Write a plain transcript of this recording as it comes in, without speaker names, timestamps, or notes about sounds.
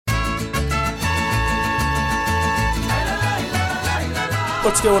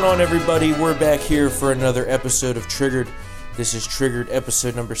What's going on, everybody? We're back here for another episode of Triggered. This is Triggered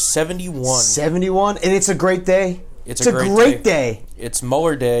episode number 71. 71, and it's a great day. It's a great day. It's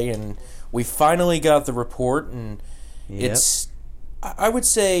Mueller Day, and we finally got the report, and it's, I would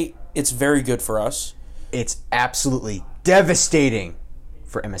say, it's very good for us. It's absolutely devastating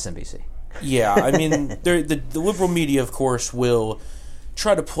for MSNBC. Yeah, I mean, the liberal media, of course, will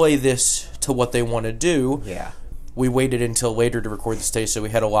try to play this to what they want to do. Yeah. We waited until later to record this day, so we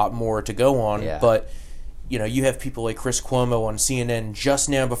had a lot more to go on. Yeah. But, you know, you have people like Chris Cuomo on CNN just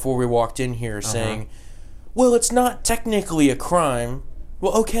now before we walked in here saying, well, it's not technically a crime.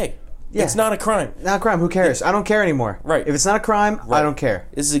 Well, okay. Yeah. It's not a crime. Not a crime. Who cares? I don't care anymore. Right. If it's not a crime, I don't care.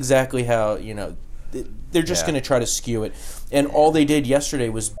 This is exactly how, you know, they're just going to try to skew it. And all they did yesterday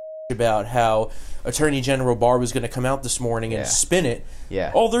was about how Attorney General Barr was going to come out this morning and spin it.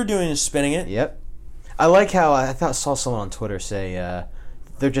 Yeah. All they're doing is spinning it. Yep. I like how I saw someone on Twitter say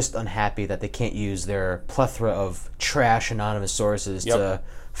they're just unhappy that they can't use their plethora of trash anonymous sources to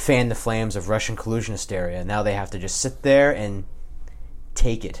fan the flames of Russian collusion hysteria. Now they have to just sit there and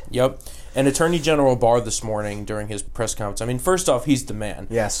take it. Yep. And Attorney General Barr this morning during his press conference, I mean, first off, he's the man.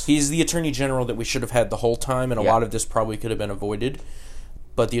 Yes. He's the Attorney General that we should have had the whole time, and a lot of this probably could have been avoided.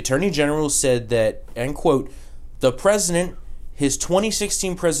 But the Attorney General said that, and quote, the President, his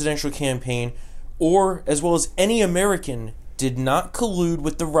 2016 presidential campaign, or as well as any American, did not collude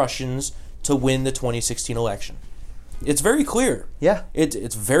with the Russians to win the 2016 election. It's very clear. Yeah.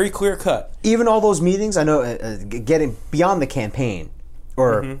 It's very clear cut. Even all those meetings, I know, getting beyond the campaign,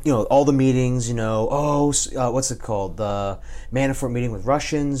 or, you know, all the meetings, you know, what's it called? The Manafort meeting with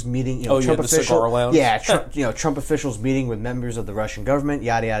Russians, meeting, you know, Trump officials. Cigar lounge. Yeah, Trump officials meeting with members of the Russian government,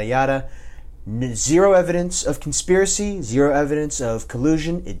 yada, yada, yada. Zero evidence of conspiracy, zero evidence of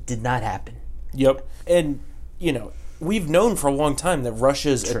collusion. It did not happen. Yep. And, you know, we've known for a long time that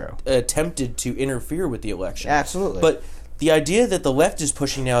Russia's attempted to interfere with the election. Absolutely. But the idea that the left is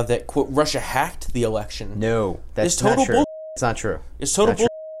pushing now that, quote, Russia hacked the election. No, that's is total not true. bull. It's not true. It's total bull.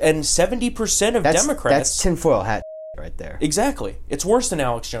 And 70% of Democrats... That's tinfoil hat right there. Exactly. It's worse than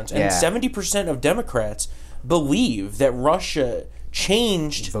Alex Jones. And 70% of Democrats believe that Russia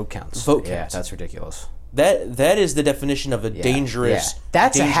changed... Vote counts. Yeah, that's ridiculous. That is the definition of a dangerous,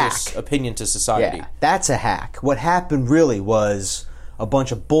 That's dangerous a hack. opinion to society. Yeah, that's a hack. What happened really was a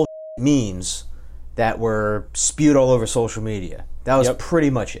bunch of bullshit memes that were spewed all over social media. That was pretty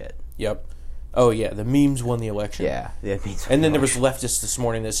much it. Yep. Oh, yeah, the memes won the election. Yeah. And then there was leftists this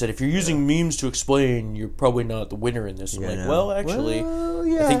morning that said, if you're using memes to explain, you're probably not the winner in this. I'm like, well, actually,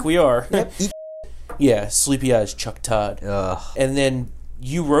 I think we are. Yep. Yeah, sleepy eyes Chuck Todd. Ugh. And then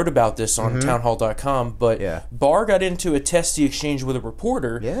you wrote about this on townhall.com, but Barr got into a testy exchange with a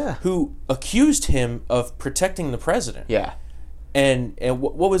reporter who accused him of protecting the president. Yeah. And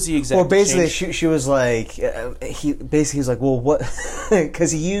what was the exact basically, she was like, he was like, well, what?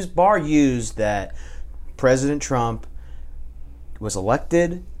 Because Barr used that President Trump was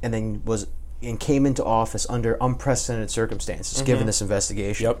elected and then came into office under unprecedented circumstances, given this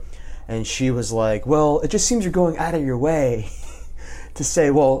investigation. Yep. And she was like, well, it just seems you're going out of your way to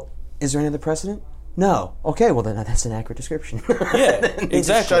say, well, is there any other precedent? No. Okay, well then that's an accurate description. Yeah,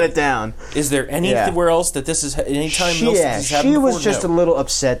 exactly. Shut it down. Is there anywhere else that this is anytime else that this happened she before? was just a little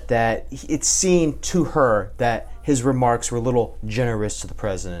upset that it seemed to her that his remarks were a little generous to the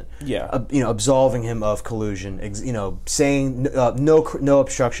president. Yeah. Absolving him of collusion. Saying no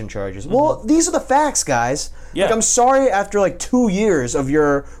obstruction charges. Well, these are the facts, guys. Yeah. Like, I'm sorry after 2 years of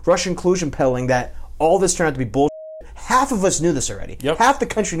your Russian collusion peddling that all this turned out to be bullshit. Half of us knew this already. Yep. Half the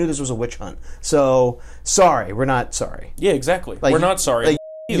country knew this was a witch hunt. So, sorry, we're not sorry. Yeah, exactly. We're not sorry.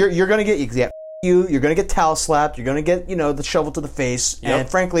 You're going to get you're going to get towel slapped. You're going to get the shovel to the face. Yep. And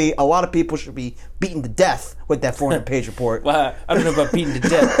frankly, a lot of people should be beaten to death with that 400-page report. Well, I don't know about beaten to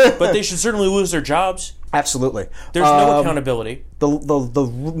death, but they should certainly lose their jobs. Absolutely. There's no accountability.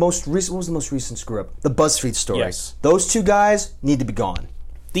 The most recent, what was the most recent screw up? The BuzzFeed story. Yes. Those two guys need to be gone.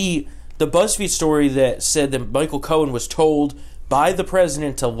 The BuzzFeed story that said that Michael Cohen was told by the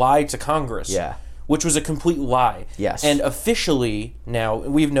president to lie to Congress. Yeah. Which was a complete lie. Yes. And officially now,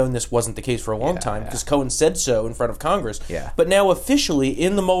 we've known this wasn't the case for a long time because Cohen said so in front of Congress. Yeah. But now officially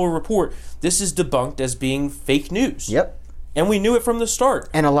in the Mueller report, this is debunked as being fake news. Yep. And we knew it from the start.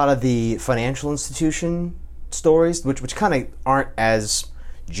 And a lot of the financial institution stories, which kind of aren't as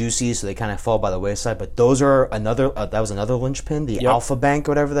juicy, so they kind of fall by the wayside. But those are that was another linchpin, the Alpha Bank,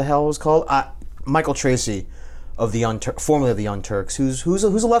 whatever the hell it was called. Michael Tracy, of the formerly of the Young Turks, who's a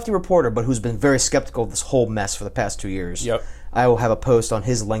lefty reporter, but who's been very skeptical of this whole mess for the past 2 years. Yep. I will have a post on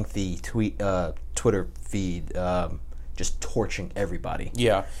his lengthy Twitter feed just torching everybody.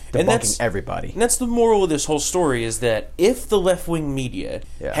 Yeah. Debunking everybody. And that's the moral of this whole story, is that if the left-wing media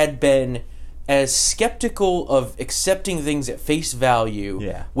had been as skeptical of accepting things at face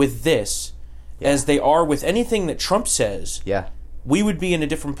value with this as they are with anything that Trump says, we would be in a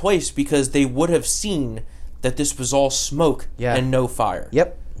different place, because they would have seen that this was all smoke and no fire.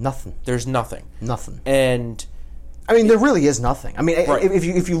 Yep. Nothing. There's nothing. Nothing. And I mean, there really is nothing. I mean,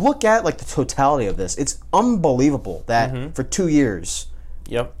 if you look at like the totality of this, it's unbelievable that for 2 years,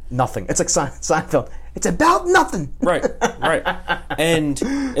 nothing. It's like Seinfeld. It's about nothing. Right. And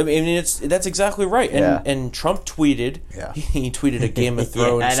I mean, that's exactly right. And Trump tweeted. Yeah. He tweeted a Game of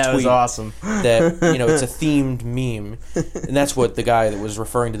Thrones I know, tweet. It was awesome. That, it's a themed meme, and that's what the guy that was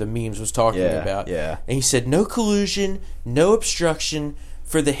referring to the memes was talking about. Yeah. And he said, "No collusion, no obstruction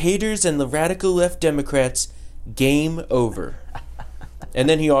for the haters and the radical left Democrats. Game over." And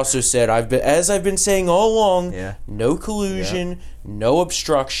then he also said, as I've been saying all along, no collusion, no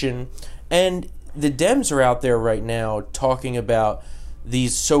obstruction. And the Dems are out there right now talking about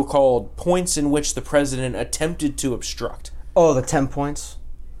these so-called points in which the president attempted to obstruct. Oh, the 10 points?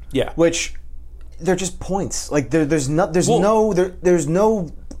 Yeah. Which, they're just points. Like, there's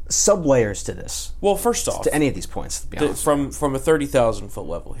no sub-layers to this. Well, first off, to any of these points, to be honest. From a 30,000-foot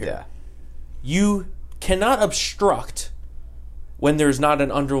level here. Yeah. You cannot obstruct when there's not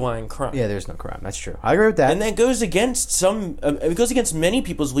an underlying crime. Yeah, there's no crime. That's true. I agree with that. And that goes against it goes against many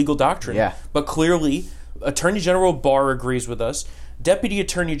people's legal doctrine. Yeah. But clearly, Attorney General Barr agrees with us. Deputy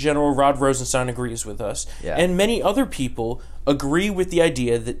Attorney General Rod Rosenstein agrees with us. Yeah. And many other people agree with the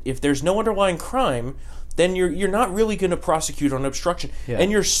idea that if there's no underlying crime, then you're not really going to prosecute on obstruction. Yeah.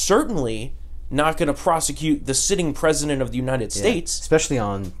 And you're certainly not going to prosecute the sitting president of the United States. Especially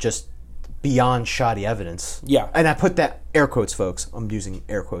on just beyond shoddy evidence. Yeah. And I put that air quotes, folks. I'm using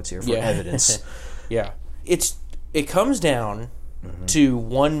air quotes here for evidence. Yeah. It comes down to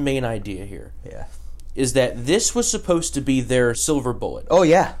one main idea here. Yeah. Is that this was supposed to be their silver bullet. Oh,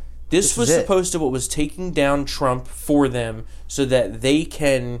 yeah. This was supposed to what was taking down Trump for them, so that they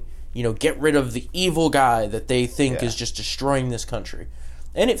can, get rid of the evil guy that they think is just destroying this country.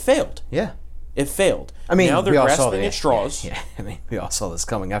 And it failed. Yeah. It failed. I mean, now they're grasping at straws. Yeah, I mean, we all saw this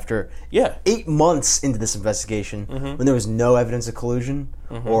coming after 8 months into this investigation, when there was no evidence of collusion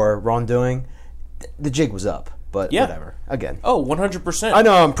or wrongdoing. The jig was up, but whatever. Again. Oh, 100%. I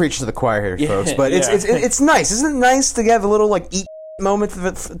know I'm preaching to the choir here, folks, but it's nice. Isn't it nice to have a little eat moment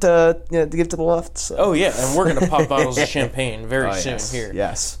to give to the left? So. Oh yeah, and we're gonna pop bottles of champagne very soon here.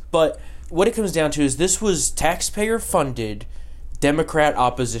 Yes. But what it comes down to is this was taxpayer-funded Democrat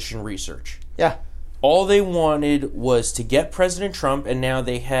opposition research. Yeah. All they wanted was to get President Trump, and now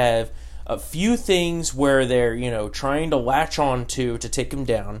they have a few things where they're, trying to latch on to take him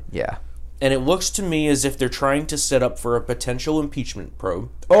down. Yeah. And it looks to me as if they're trying to set up for a potential impeachment probe.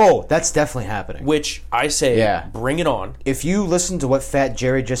 Oh, that's definitely happening. Which I say, bring it on. If you listen to what Fat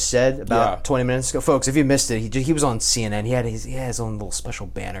Jerry just said about 20 minutes ago, folks, if you missed it, he was on CNN. He had his own little special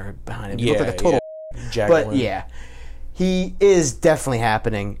banner behind him. He looked like a total. But he is definitely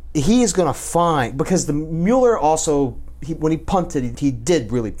happening. He is going to find, because the Mueller also, when he punted, he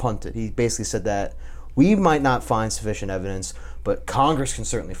did really punt it. He basically said that we might not find sufficient evidence, but Congress can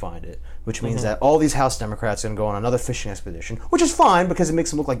certainly find it, which means that all these House Democrats are going to go on another fishing expedition, which is fine because it makes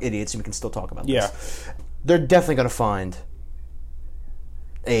them look like idiots and we can still talk about this. They're definitely going to find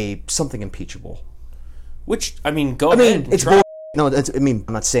something impeachable. Which, I mean, go ahead. It's no, I'm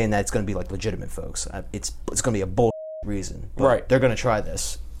not saying that it's going to be like legitimate, folks. It's going to be a bull reason. But they're going to try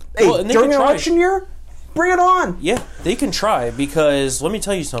this. Hey, during an election year, bring it on. Yeah, they can try, because let me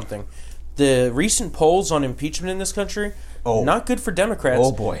tell you something. The recent polls on impeachment in this country, not good for Democrats.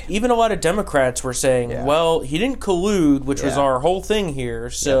 Oh, boy. Even a lot of Democrats were saying, well, he didn't collude, which was our whole thing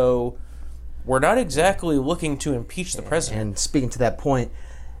here, so we're not exactly looking to impeach the president. And speaking to that point,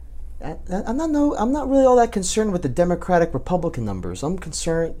 I'm not really all that concerned with the Democratic-Republican numbers. I'm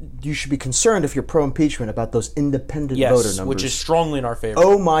concerned. You should be concerned if you're pro-impeachment about those independent voter numbers, which is strongly in our favor.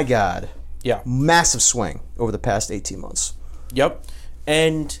 Oh my God! Yeah, massive swing over the past 18 months. Yep,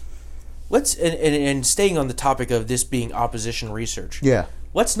 and let's and staying on the topic of this being opposition research. Yeah,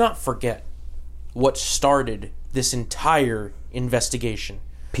 let's not forget what started this entire investigation.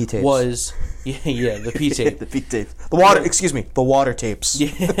 P-tapes. Was the P-tape. The P-tape. The water tapes.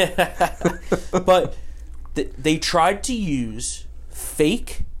 Yeah. But they tried to use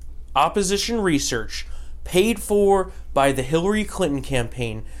fake opposition research paid for by the Hillary Clinton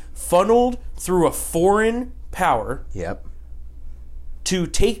campaign, funneled through a foreign power. Yep. To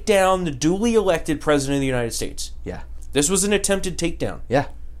take down the duly elected president of the United States. Yeah. This was an attempted takedown. Yeah.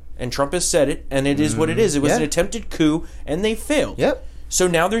 and Trump has said it, and it is what it is. It was an attempted coup, and they failed. Yep. So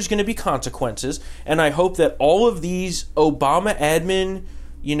now there's going to be consequences, and I hope that all of these Obama admin,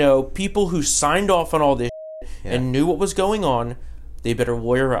 people who signed off on all this and knew what was going on, they better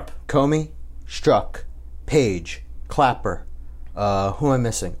lawyer up. Comey, Strzok, Page, Clapper, who am I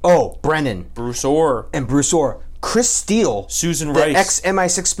missing? Oh, Brennan. Bruce Orr. And Bruce Orr. Chris Steele. Susan the Rice. The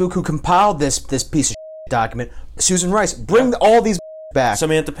ex-MI6 spook who compiled this piece of document. Susan Rice. Bring all these back.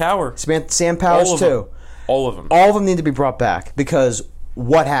 Samantha Power. Sam Powers, too. All of them. All of them need to be brought back because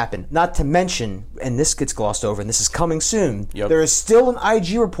what happened? Not to mention, and this gets glossed over, and this is coming soon, there is still an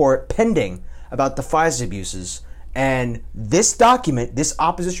IG report pending about the FISA abuses. And this document, this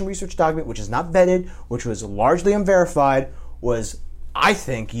opposition research document, which is not vetted, which was largely unverified, was, I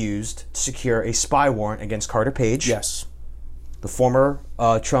think, used to secure a spy warrant against Carter Page. Yes. The former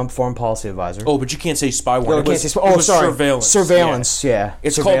Trump foreign policy advisor. Oh, but you can't say spy warrant. No, it was sorry. Surveillance. Surveillance, yeah.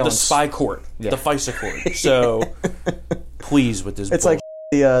 It's called the spy court, the FISA court. So, please with this It's like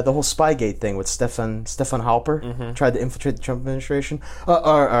the whole Spygate thing with Stefan Halper tried to infiltrate the Trump administration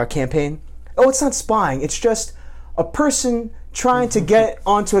or campaign. Oh, it's not spying. It's just a person trying to get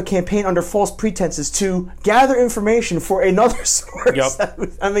onto a campaign under false pretenses to gather information for another source.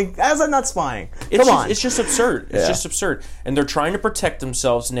 Yep. I mean, how's that not spying? Come on. It's just absurd. It's just absurd. And they're trying to protect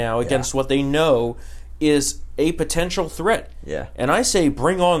themselves now against what they know is a potential threat. Yeah. And I say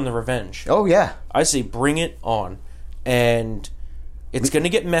bring on the revenge. Oh, yeah. I say bring it on. And it's going to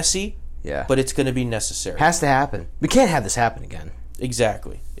get messy, but it's going to be necessary. Has to happen. We can't have this happen again.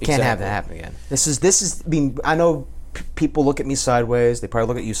 Exactly. Can't have that happen again. This is. I mean, I know people look at me sideways. They probably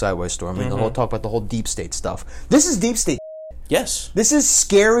look at you sideways, Storm. The whole talk about the whole deep state stuff. This is deep state. Yes. This is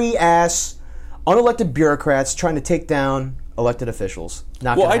scary ass unelected bureaucrats trying to take down elected officials.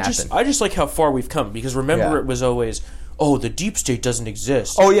 Not gonna happen. I just like how far we've come because remember it was always, the deep state doesn't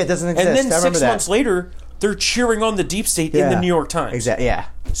exist. Oh yeah, it doesn't exist. And then 6 months later, they're cheering on the deep state in the New York Times. Exactly. Yeah.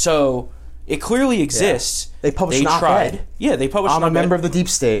 So it clearly exists. They published an op-ed. Yeah, they published an op-ed. I'm a member of the deep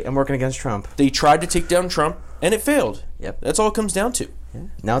state. I'm working against Trump. They tried to take down Trump, and it failed. Yep. That's all it comes down to. Yeah.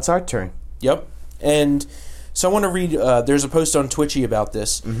 Now it's our turn. Yep. And so I want to read, there's a post on Twitchy about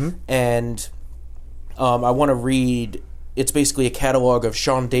this, and I want to read, it's basically a catalog of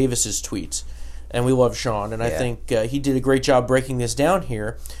Sean Davis's tweets, and we love Sean, and I think he did a great job breaking this down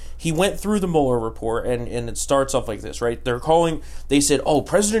here. He went through the Mueller report, and it starts off like this, right? They said,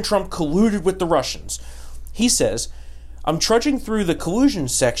 President Trump colluded with the Russians. He says, I'm trudging through the collusion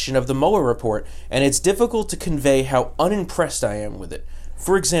section of the Mueller report, and it's difficult to convey how unimpressed I am with it.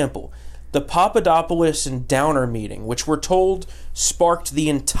 For example, the Papadopoulos and Downer meeting, which we're told sparked the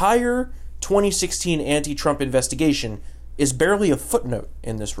entire 2016 anti-Trump investigation, is barely a footnote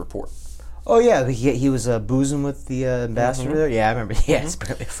in this report. Oh, yeah, he was boozing with the ambassador there? Yeah, I remember. Yeah, it's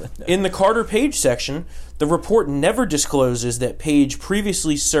barely a footnote. In the Carter Page section, the report never discloses that Page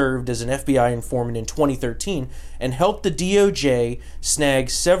previously served as an FBI informant in 2013 and helped the DOJ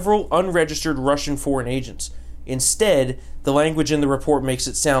snag several unregistered Russian foreign agents. Instead, the language in the report makes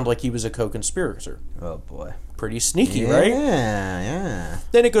it sound like he was a co-conspirator. Oh, boy. Pretty sneaky, right? Yeah.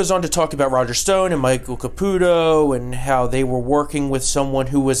 Then it goes on to talk about Roger Stone and Michael Caputo and how they were working with someone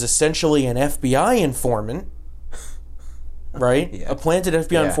who was essentially an FBI informant, right? A planted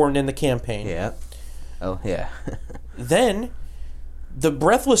FBI informant in the campaign. Yeah. Oh, yeah. Then the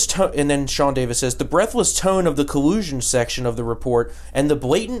breathless tone, and then Sean Davis says, the breathless tone of the collusion section of the report and the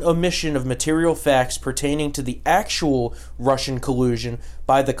blatant omission of material facts pertaining to the actual Russian collusion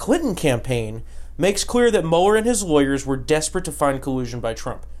by the Clinton campaign makes clear that Mueller and his lawyers were desperate to find collusion by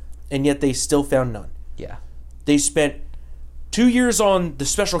Trump, and yet they still found none. Yeah. They spent 2 years on the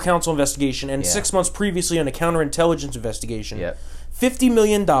special counsel investigation and 6 months previously on a counterintelligence investigation. Yep. $50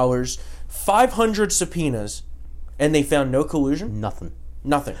 million, 500 subpoenas, and they found no collusion?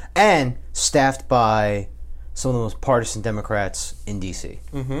 Nothing. And staffed by some of the most partisan Democrats in D.C.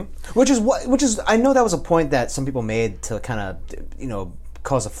 Which is I know that was a point that some people made to kind of,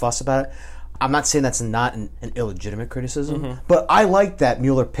 cause a fuss about it. I'm not saying that's not an illegitimate criticism, but I like that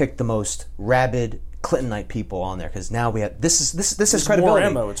Mueller picked the most rabid Clintonite people on there because now we have this has credibility.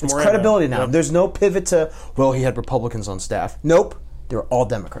 More ammo. It's more credibility ammo. now. Yep. There's no pivot to he had Republicans on staff. Nope, they're all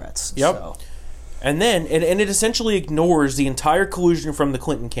Democrats. Yep. So. And then and it essentially ignores the entire collusion from the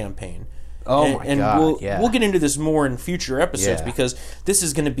Clinton campaign. God! We'll get into this more in future episodes because this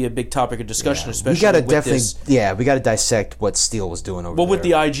is going to be a big topic of discussion, especially we gotta with this. we got to dissect what Steele was doing over there. Well, with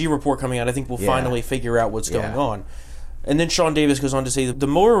the IG report coming out, I think we'll finally figure out what's going on. And then Sean Davis goes on to say that the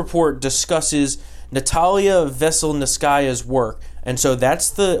Mueller report discusses Natalia Veselnitskaya's work, and so that's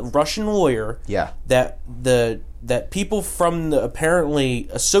the Russian lawyer that the that people from the apparently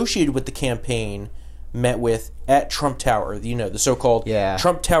associated with the campaign met with at Trump Tower, the so-called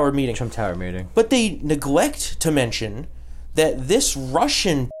Trump Tower meeting. Trump Tower meeting. But they neglect to mention that this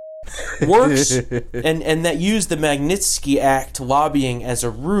Russian works and that used the Magnitsky Act lobbying as a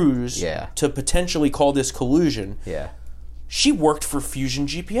ruse to potentially call this collusion. Yeah. She worked for Fusion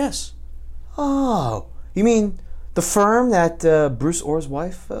GPS. Oh, you mean the firm that Bruce Orr's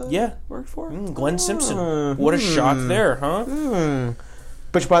wife worked for? Glenn Simpson. What a shock there, huh?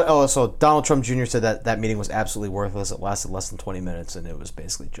 But so Donald Trump Jr. said that meeting was absolutely worthless. It lasted less than 20 minutes, and it was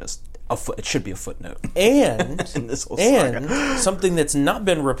basically just it should be a footnote. And in this whole saga. And something that's not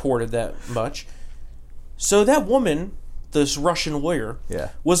been reported that much. So that woman, this Russian lawyer,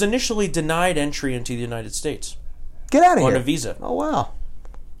 was initially denied entry into the United States. Get out of here. On a visa. Oh, wow.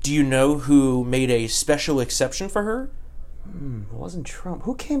 Do you know who made a special exception for her? It wasn't Trump.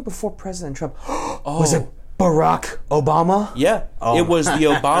 Who came before President Trump? Was it Barack Obama? Yeah. It was the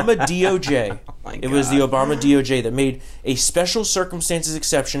Obama DOJ. It was the Obama DOJ that made a special circumstances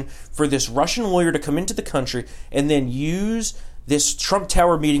exception for this Russian lawyer to come into the country and then use this Trump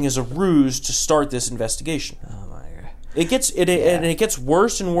Tower meeting as a ruse to start this investigation. Oh my God. And it gets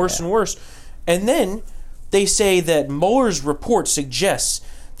worse and worse and worse. And then they say that Mueller's report suggests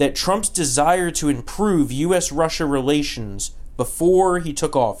that Trump's desire to improve U.S.-Russia relations before he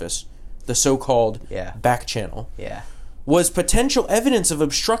took office, the so-called back channel, was potential evidence of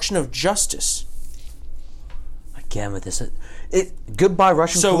obstruction of justice. Again with this, goodbye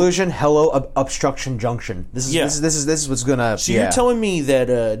Russian collusion, hello obstruction junction. This is what's gonna. So you're telling me that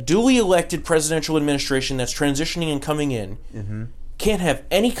a duly elected presidential administration that's transitioning and coming in can't have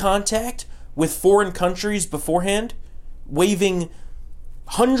any contact with foreign countries beforehand, waiving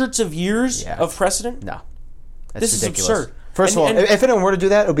hundreds of years of precedent? No, this is absurd. First of all, if anyone were to do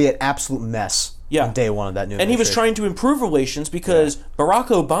that, it would be an absolute mess on day one of that new administration. And he was trying to improve relations because Barack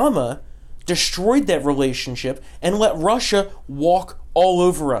Obama destroyed that relationship and let Russia walk all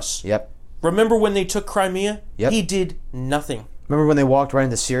over us. Yep. Remember when they took Crimea? Yep. He did nothing. Remember when they walked right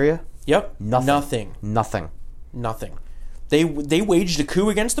into Syria? Yep. Nothing. They waged a coup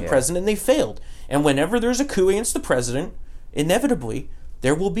against the president and they failed. And whenever there's a coup against the president, inevitably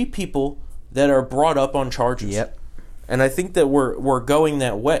there will be people that are brought up on charges. Yep. And I think that we're going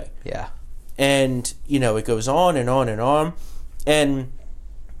that way. Yeah. And, it goes on and on and on. And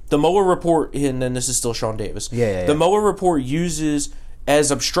the Mueller report, and then this is still Sean Davis. The Mueller report uses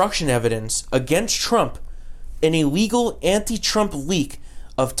as obstruction evidence against Trump an illegal anti-Trump leak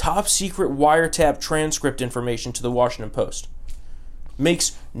of top-secret wiretap transcript information to the Washington Post.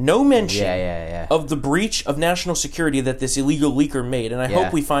 Makes no mention of the breach of national security that this illegal leaker made, and I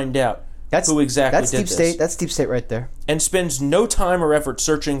hope we find out who exactly did this. That's deep state right there. And spends no time or effort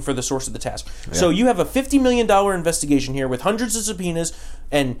searching for the source of the task. Yeah. So you have a $50 million investigation here with hundreds of subpoenas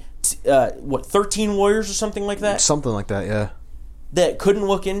and, 13 lawyers or something like that? Something like that, yeah. That couldn't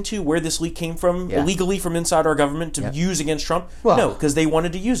look into where this leak came from, illegally from inside our government to use against Trump? Well, no, because they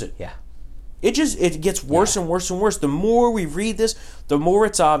wanted to use it. Yeah. It gets worse and worse and worse. The more we read this, the more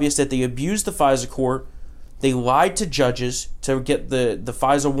it's obvious that they abused the FISA court. They lied to judges to get the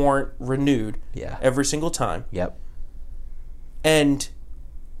FISA warrant renewed every single time. Yep. And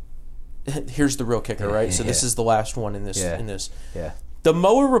here's the real kicker, right? So this is the last one in this. Yeah. The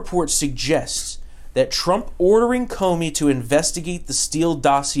Mueller report suggests that Trump ordering Comey to investigate the Steele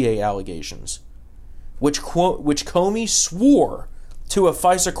dossier allegations, which Comey swore to a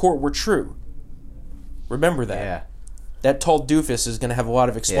FISA court were true. Remember that. Yeah. That tall doofus is going to have a lot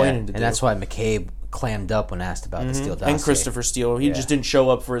of explaining to do. And that's why McCabe clammed up when asked about the Steele dossier. And Christopher Steele. He just didn't show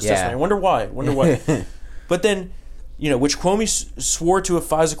up for his testimony. I wonder why. But then, which Comey swore to a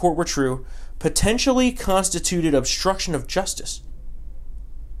FISA court were true, potentially constituted obstruction of justice.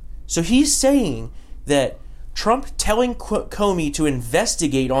 So he's saying that Trump telling Comey to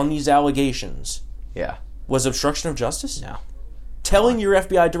investigate on these allegations was obstruction of justice? No. Telling your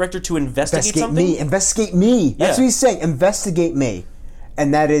FBI director to investigate something? Investigate me. That's what he's saying. Investigate me.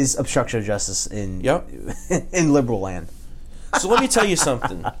 And that is obstruction of justice in liberal land. So let me tell you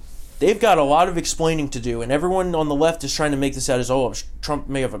something. They've got a lot of explaining to do, and everyone on the left is trying to make this out as, Trump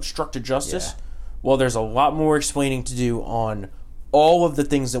may have obstructed justice. Yeah. Well, there's a lot more explaining to do on all of the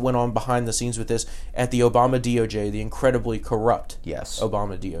things that went on behind the scenes with this at the Obama DOJ, the incredibly corrupt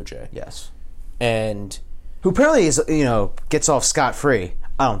Obama DOJ. Yes. And who apparently is, gets off scot-free.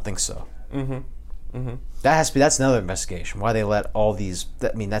 I don't think so. That's another investigation. Why they let all these?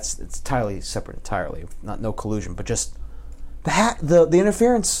 It's entirely separate, no collusion, but just the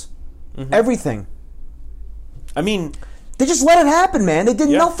interference, everything. I mean, they just let it happen, man. They did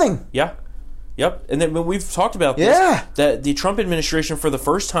nothing. Yeah, Yep, and then we've talked about this, that the Trump administration for the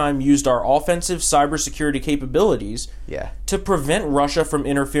first time used our offensive cybersecurity capabilities to prevent Russia from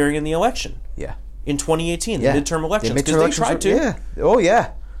interfering in the election. Yeah. In 2018, the midterm elections, because they tried to. Yeah. Oh,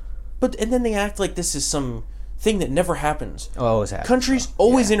 yeah. And then they act like this is some thing that never happens. Oh, it always happens. Countries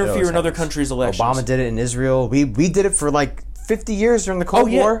always interfere in other countries' elections. Obama did it in Israel. We did it for like 50 years during the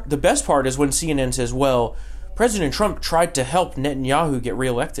Cold War. The best part is when CNN says, well, President Trump tried to help Netanyahu get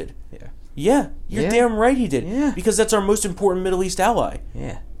reelected. Yeah, you're damn right he did. Yeah. Because that's our most important Middle East ally.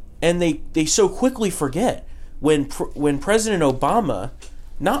 Yeah. And they so quickly forget when President Obama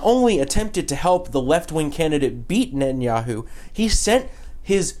not only attempted to help the left-wing candidate beat Netanyahu, he sent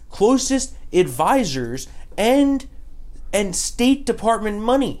his closest advisors and State Department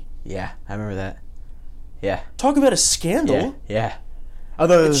money. Yeah, I remember that. Yeah. Talk about a scandal. Yeah.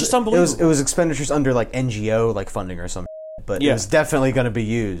 Although it's just unbelievable. It was expenditures under like NGO like funding or something. But it was definitely going to be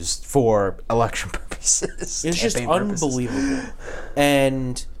used for election purposes. It's just unbelievable.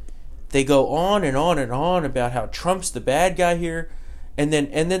 And they go on and on and on about how Trump's the bad guy here. And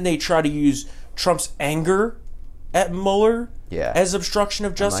then they try to use Trump's anger at Mueller as obstruction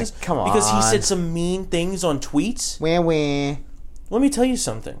of justice. Like, come on. Because he said some mean things on tweets. Wah. Let me tell you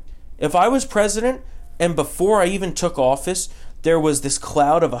something. If I was president and before I even took office, there was this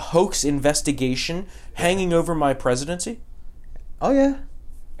cloud of a hoax investigation hanging over my presidency. Oh, yeah.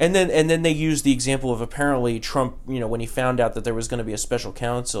 And then they used the example of apparently Trump, when he found out that there was going to be a special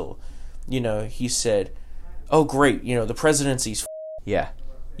counsel, he said, oh, great, the presidency's Yeah.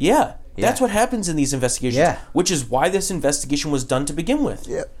 Yeah. That's what happens in these investigations. Yeah. Which is why this investigation was done to begin with.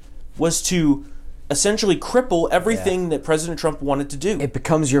 Yeah. Was to essentially cripple everything that President Trump wanted to do. It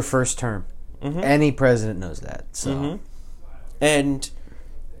becomes your first term. Mm-hmm. Any president knows that. So. Mm-hmm. And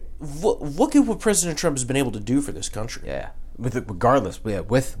look at what President Trump has been able to do for this country. Yeah. Regardless,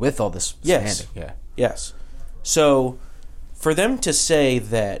 with all this standing. Yeah. Yes. So, for them to say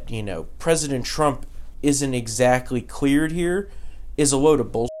that, President Trump isn't exactly cleared here is a load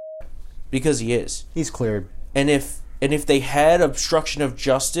of bullshit. Because he is. He's cleared. And if they had obstruction of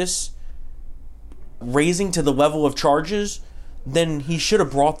justice raising to the level of charges, then he should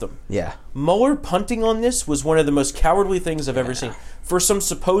have brought them. Yeah. Mueller punting on this was one of the most cowardly things I've ever seen. For some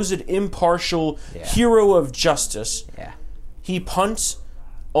supposed impartial hero of justice, he punts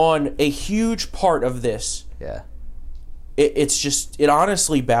on a huge part of this. Yeah. It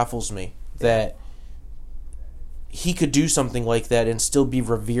honestly baffles me that he could do something like that and still be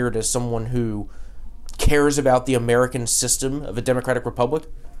revered as someone who cares about the American system of a democratic republic.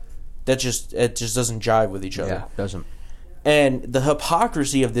 It just doesn't jive with each other. Yeah, doesn't. And the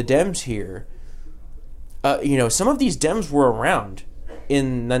hypocrisy of the Dems here, some of these Dems were around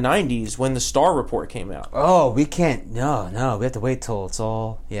in the 90s when the Starr report came out. Oh, we can't. No, we have to wait till it's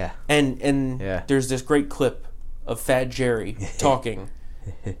all. Yeah. And there's this great clip of Fat Jerry talking.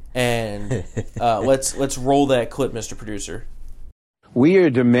 And let's roll that clip, Mr. Producer. We are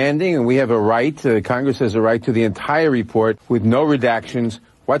demanding, and we have a right, Congress has a right to the entire report with no redactions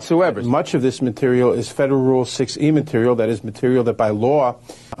whatsoever. Much of this material is Federal Rule 6E material, that is material that by law,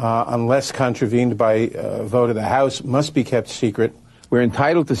 unless contravened by vote of the House, must be kept secret. We're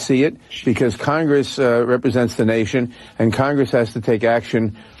entitled to see it because Congress represents the nation, and Congress has to take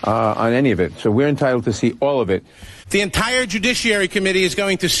action on any of it. So we're entitled to see all of it. The entire Judiciary Committee is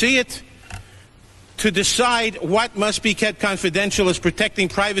going to see it to decide what must be kept confidential as protecting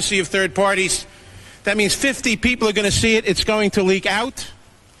privacy of third parties. That means 50 people are going to see it. It's going to leak out.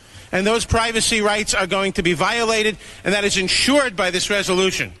 And those privacy rights are going to be violated, and that is ensured by this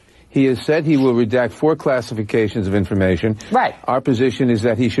resolution. He has said he will redact 4 classifications of information. Right. Our position is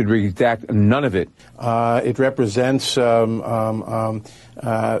that he should redact none of it. It represents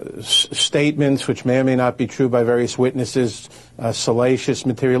statements which may or may not be true by various witnesses, salacious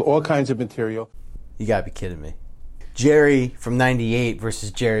material, all kinds of material. You gotta be kidding me. Jerry from '98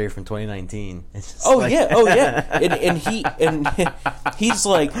 versus Jerry from 2019. And he's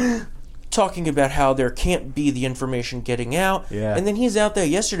like talking about how there can't be the information getting out. Yeah. And then he's out there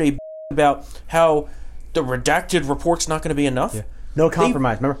yesterday about how the redacted report's not going to be enough. Yeah. No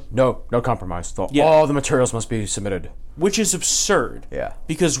compromise, remember? No compromise. All the materials must be submitted. Which is absurd. Yeah.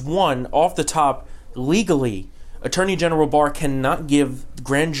 Because one, off the top, legally, Attorney General Barr cannot give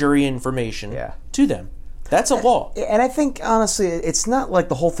grand jury information to them. That's a law. And I think, honestly, it's not like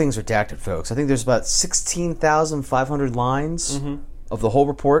the whole thing's redacted, folks. I think there's about 16,500 lines of the whole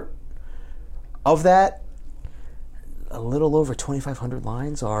report. Of that, a little over 2,500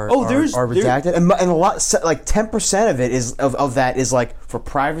 lines are there's redacted, and a lot, like 10% of it is of that is like for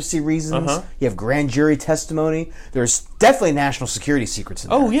privacy reasons. You have grand jury testimony. There's definitely national security secrets in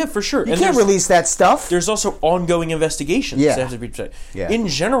there. Oh yeah, for sure. You can't release that stuff. There's also ongoing investigations. Yeah. That have to be protected. Yeah. In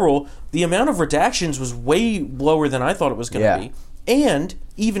general, the amount of redactions was way lower than I thought it was going to be. And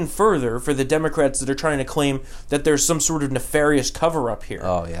even further, for the Democrats that are trying to claim that there's some sort of nefarious cover-up here.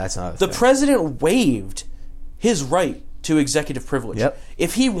 Oh, yeah, that's not the president waived his right to executive privilege. Yep.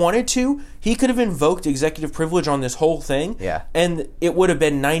 If he wanted to, he could have invoked executive privilege on this whole thing, and it would have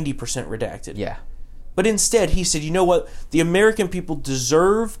been 90% redacted. Yeah. But instead, he said, you know what? The American people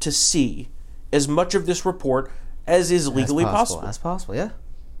deserve to see as much of this report as is legally possible. That's possible, yeah.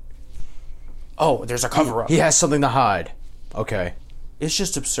 Oh, there's a cover-up. He has something to hide. Okay. It's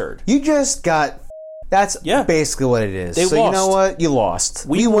just absurd. You just got... That's basically what it is. They so lost. You know what? You lost.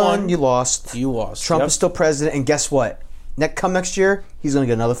 We won. You lost. You lost. Trump is still president, and guess what? Come next year, he's going to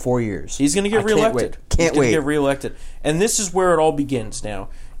get another 4 years. He's going to get reelected. Can't wait. He's going to get reelected. And this is where it all begins now,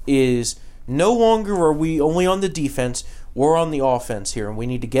 is no longer are we only on the defense, we're on the offense here, and we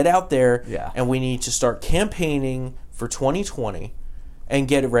need to get out there, and we need to start campaigning for 2020 and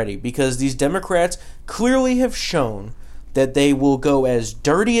get ready, because these Democrats clearly have shown that they will go as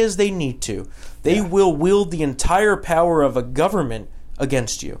dirty as they need to. They will wield the entire power of a government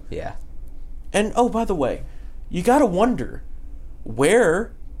against you. Yeah. And, oh, by the way, you got to wonder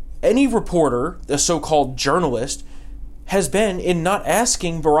where any reporter, the so-called journalist, has been in not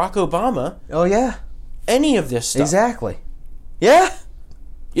asking Barack Obama any of this stuff. Exactly. Yeah.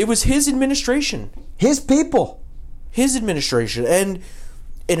 It was his administration. His people. His administration.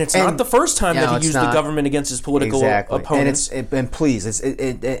 And it's not the first time that he used the government against his political opponents. And please,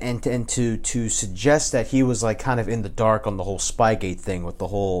 to suggest that he was like kind of in the dark on the whole Spygate thing with the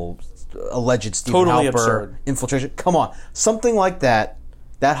whole alleged Stephen Halper infiltration. Come on, something like that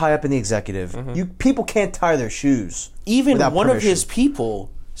high up in the executive, people can't tie their shoes. Even one of his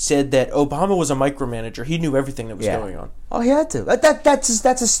people said that Obama was a micromanager. He knew everything that was going on. Oh, he had to. That's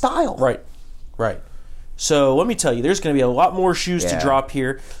his style. Right. So let me tell you, there's going to be a lot more shoes to drop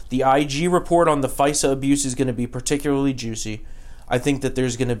here. The IG report on the FISA abuse is going to be particularly juicy. I think that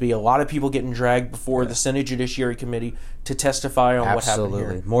there's going to be a lot of people getting dragged before the Senate Judiciary Committee to testify on what happened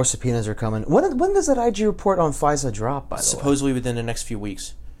here. More subpoenas are coming. When does that IG report on FISA drop, by the way? Supposedly within the next few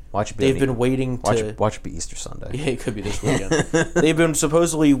weeks. They've been waiting to... Watch it be Easter Sunday. Yeah, it could be this weekend. They've been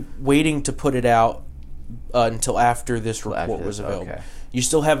supposedly waiting to put it out until after this report was available. Okay. You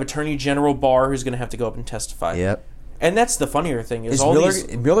still have Attorney General Barr, who's going to have to go up and testify. Yep. And that's the funnier thing. Miller's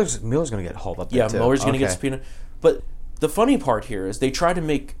going to get hauled up there, too. Yeah, Miller's going to get subpoenaed. But the funny part here is they try to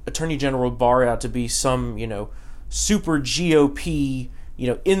make Attorney General Barr out to be some, super GOP,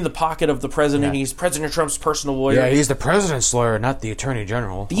 in the pocket of the president. He's President Trump's personal lawyer. Yeah, he's the president's lawyer, not the Attorney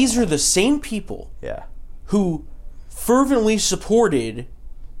General. These are the same people who fervently supported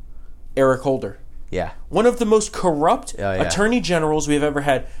Eric Holder. Yeah. One of the most corrupt attorney generals we've ever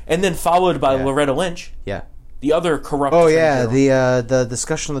had, and then followed by Loretta Lynch. Yeah. The other corrupt the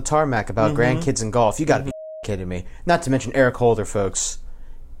discussion on the tarmac about grandkids and golf. You got to be kidding me. Not to mention Eric Holder, folks.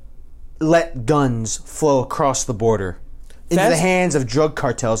 Let guns flow across the border into the hands of drug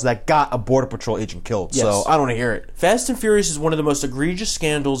cartels that got a Border Patrol agent killed. Yes. So I don't want to hear it. Fast and Furious is one of the most egregious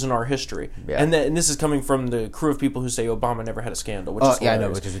scandals in our history. Yeah. And this is coming from the crew of people who say Obama never had a scandal, which is hilarious. I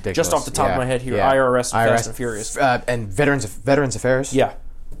know, which is ridiculous. Just off the top of my head here, IRS and Fast and Furious. And Veterans Affairs? Yeah.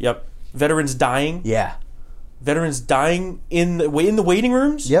 Yep. Veterans dying. Yeah. Veterans dying in the waiting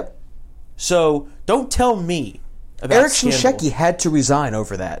rooms? Yep. So don't tell me about Eric Shinseki had to resign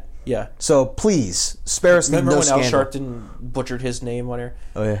over that. Yeah. So please spare us the no scandal. Remember when Al Sharpton butchered his name on here?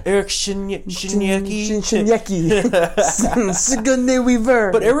 Oh yeah. Eric Shinseki. Sigourney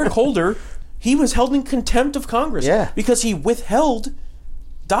Weaver. But Eric Holder, he was held in contempt of Congress. Yeah. Because he withheld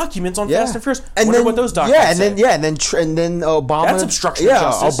documents on Fast and Furious. I wonder what those documents and then Obama. That's obstruction of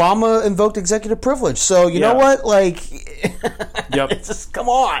justice. Obama invoked executive privilege. So you know what? Yep. It's just, come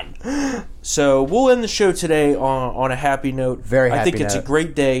on. So we'll end the show today on a happy note. Very happy I think it's a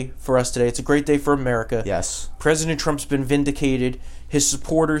great day for us today. It's a great day for America. Yes. President Trump's been vindicated. His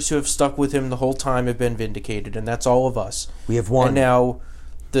supporters who have stuck with him the whole time have been vindicated, and that's all of us. We have won. And now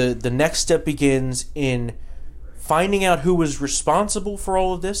the next step begins in finding out who was responsible for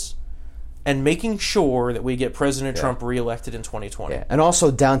all of this and making sure that we get President Trump reelected in 2020. Yeah. And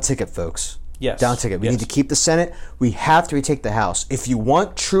also down ticket, folks. Yes. Down ticket. We need to keep the Senate. We have to retake the House. If you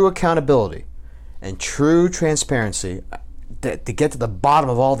want true accountability and true transparency, to get to the bottom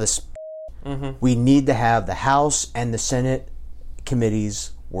of all this, we need to have the House and the Senate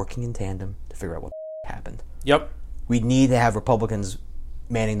committees working in tandem to figure out what happened. Yep. we need to have Republicans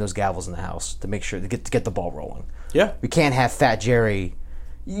manning those gavels in the House to make sure to get the ball rolling. Yeah. We can't have Fat Jerry.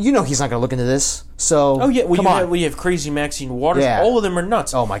 You know he's not going to look into this. So come on. We have crazy Maxine Waters. Yeah. All of them are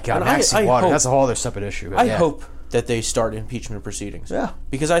nuts. Oh my God, Maxine Waters. That's a whole other separate issue. I hope that they start impeachment proceedings. Yeah.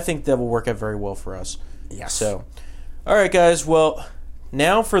 Because I think that will work out very well for us. Yes. So, all right, guys. Well,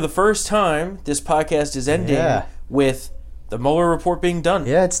 now for the first time, this podcast is ending with the Mueller report being done.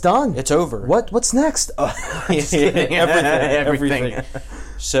 Yeah, it's done. It's over. What's next? Everything.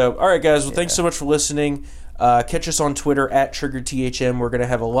 So, all right, guys. Well, thanks so much for listening. Catch us on Twitter at TriggeredTHM. We're going to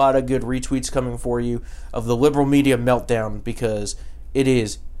have a lot of good retweets coming for you of the liberal media meltdown because it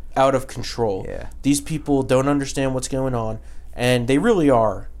is out of control. Yeah. These people don't understand what's going on, and they really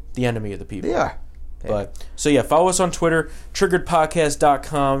are the enemy of the people. They are. But so follow us on Twitter,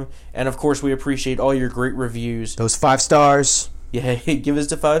 triggeredpodcast.com, and of course we appreciate all your great reviews. Those 5 stars. Yeah, give us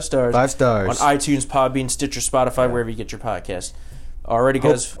the 5 stars. 5 stars. On iTunes, Podbean, Stitcher, Spotify, wherever you get your podcast. Alrighty,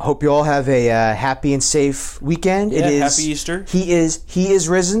 guys. Hope you all have a happy and safe weekend. Yeah, it is happy Easter. He is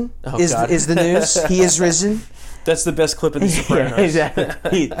risen. Oh, is God. is the news? He is risen. That's the best clip in The Sopranos. Yeah,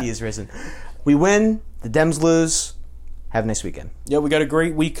 exactly. He is risen. We win. The Dems lose. Have a nice weekend. Yeah, we got a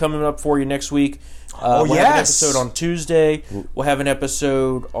great week coming up for you next week. We'll have an episode on Tuesday. We'll have a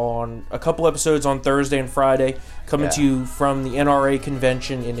couple episodes on Thursday and Friday coming to you from the NRA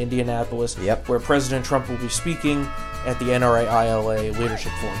convention in Indianapolis, where President Trump will be speaking at the NRA ILA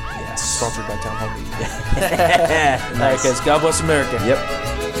Leadership Forum. Yes. Sponsored by Town Hall Media. Nice. All right, guys. God bless America. Yep.